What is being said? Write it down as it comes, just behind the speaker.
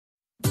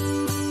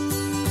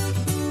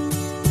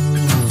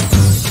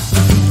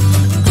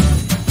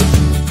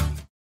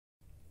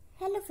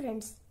Hello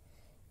friends,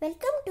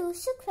 welcome to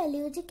Sukh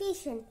Value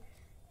Education.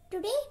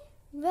 Today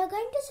we are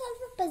going to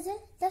solve a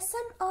puzzle, the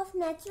sum of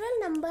natural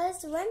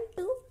numbers 1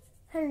 to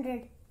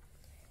 100.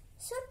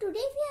 So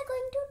today we are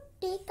going to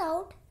take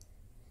out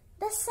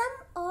the sum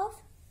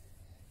of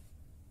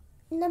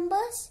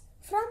numbers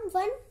from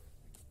 1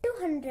 to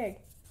 100.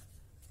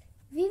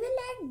 We will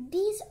add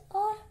these,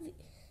 or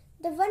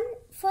the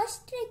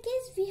first trick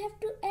is we have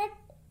to add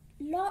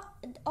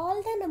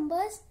all the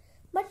numbers,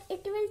 but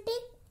it will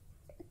take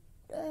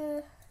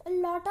a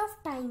lot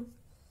of time.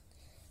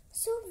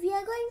 So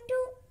I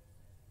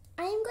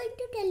am going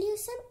to tell you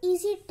some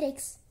easy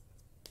tricks.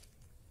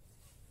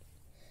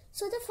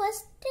 So the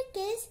first trick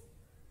is,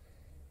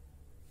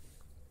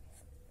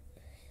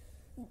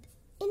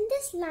 in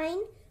this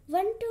line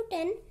 1 to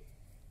 10,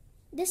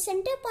 the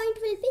center point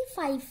will be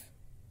 5.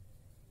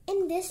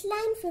 In this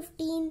line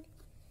 15,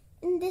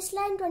 in this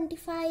line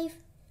 25,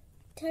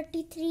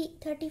 33,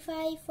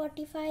 35,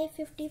 45,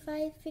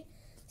 55,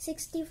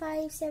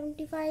 65,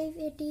 75,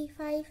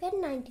 85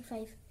 and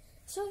 95.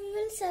 So we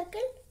will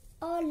circle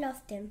all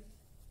of them.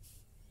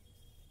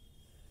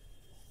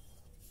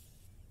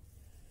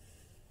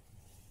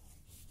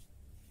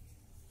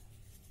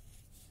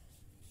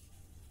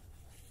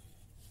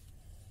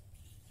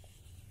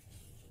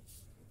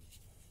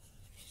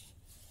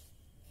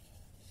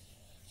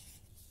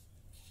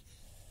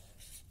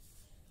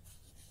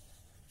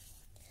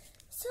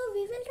 So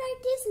we will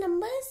write these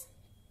numbers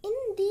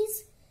in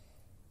these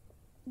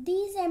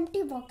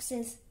empty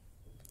boxes,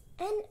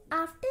 and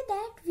after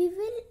that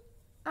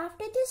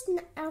after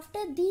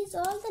these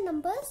all the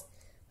numbers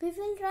we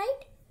will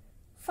write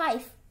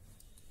 5.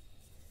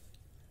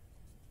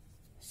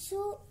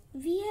 So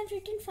we have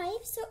written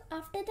 5, so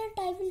after that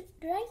I will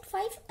write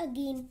 5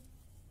 again.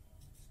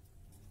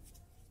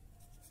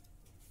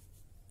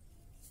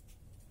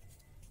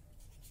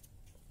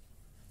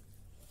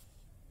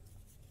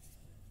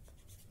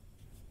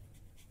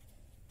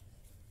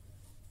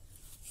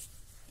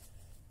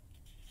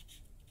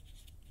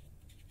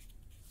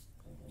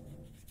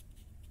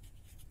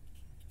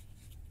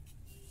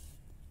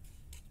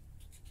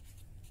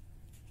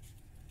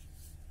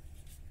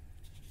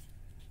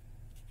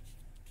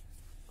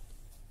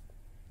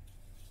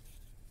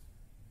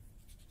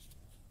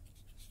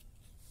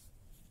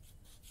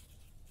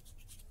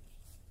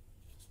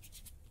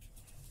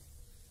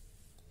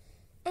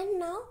 And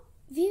now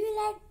we will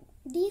add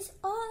these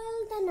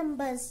all the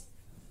numbers.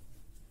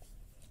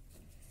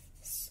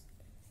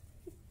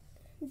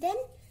 Then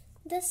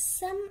the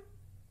sum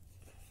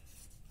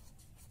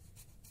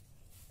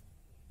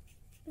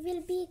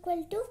will be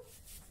equal to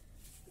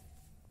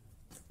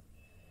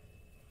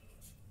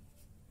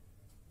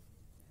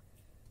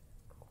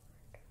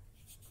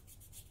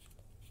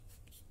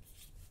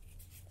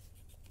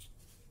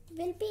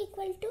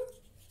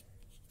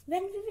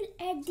when we will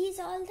add these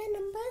all the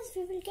numbers,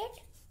 we will get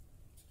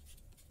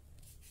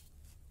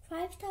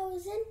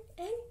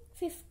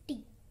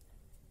 5050.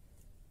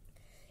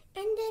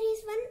 And there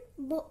is one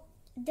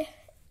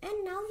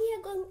and now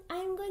I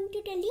am going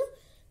to tell you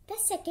the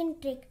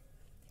second trick.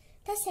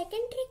 The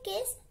second trick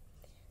is,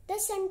 the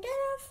center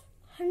of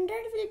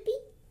 100 will be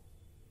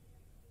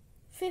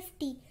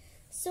 50.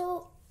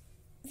 So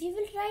we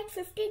will write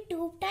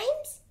 52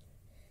 times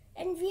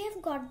and we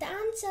have got the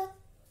answer.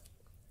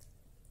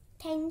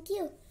 Thank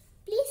you.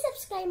 Please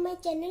subscribe my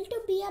channel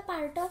to be a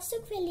part of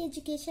Sukh Value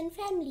Education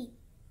family.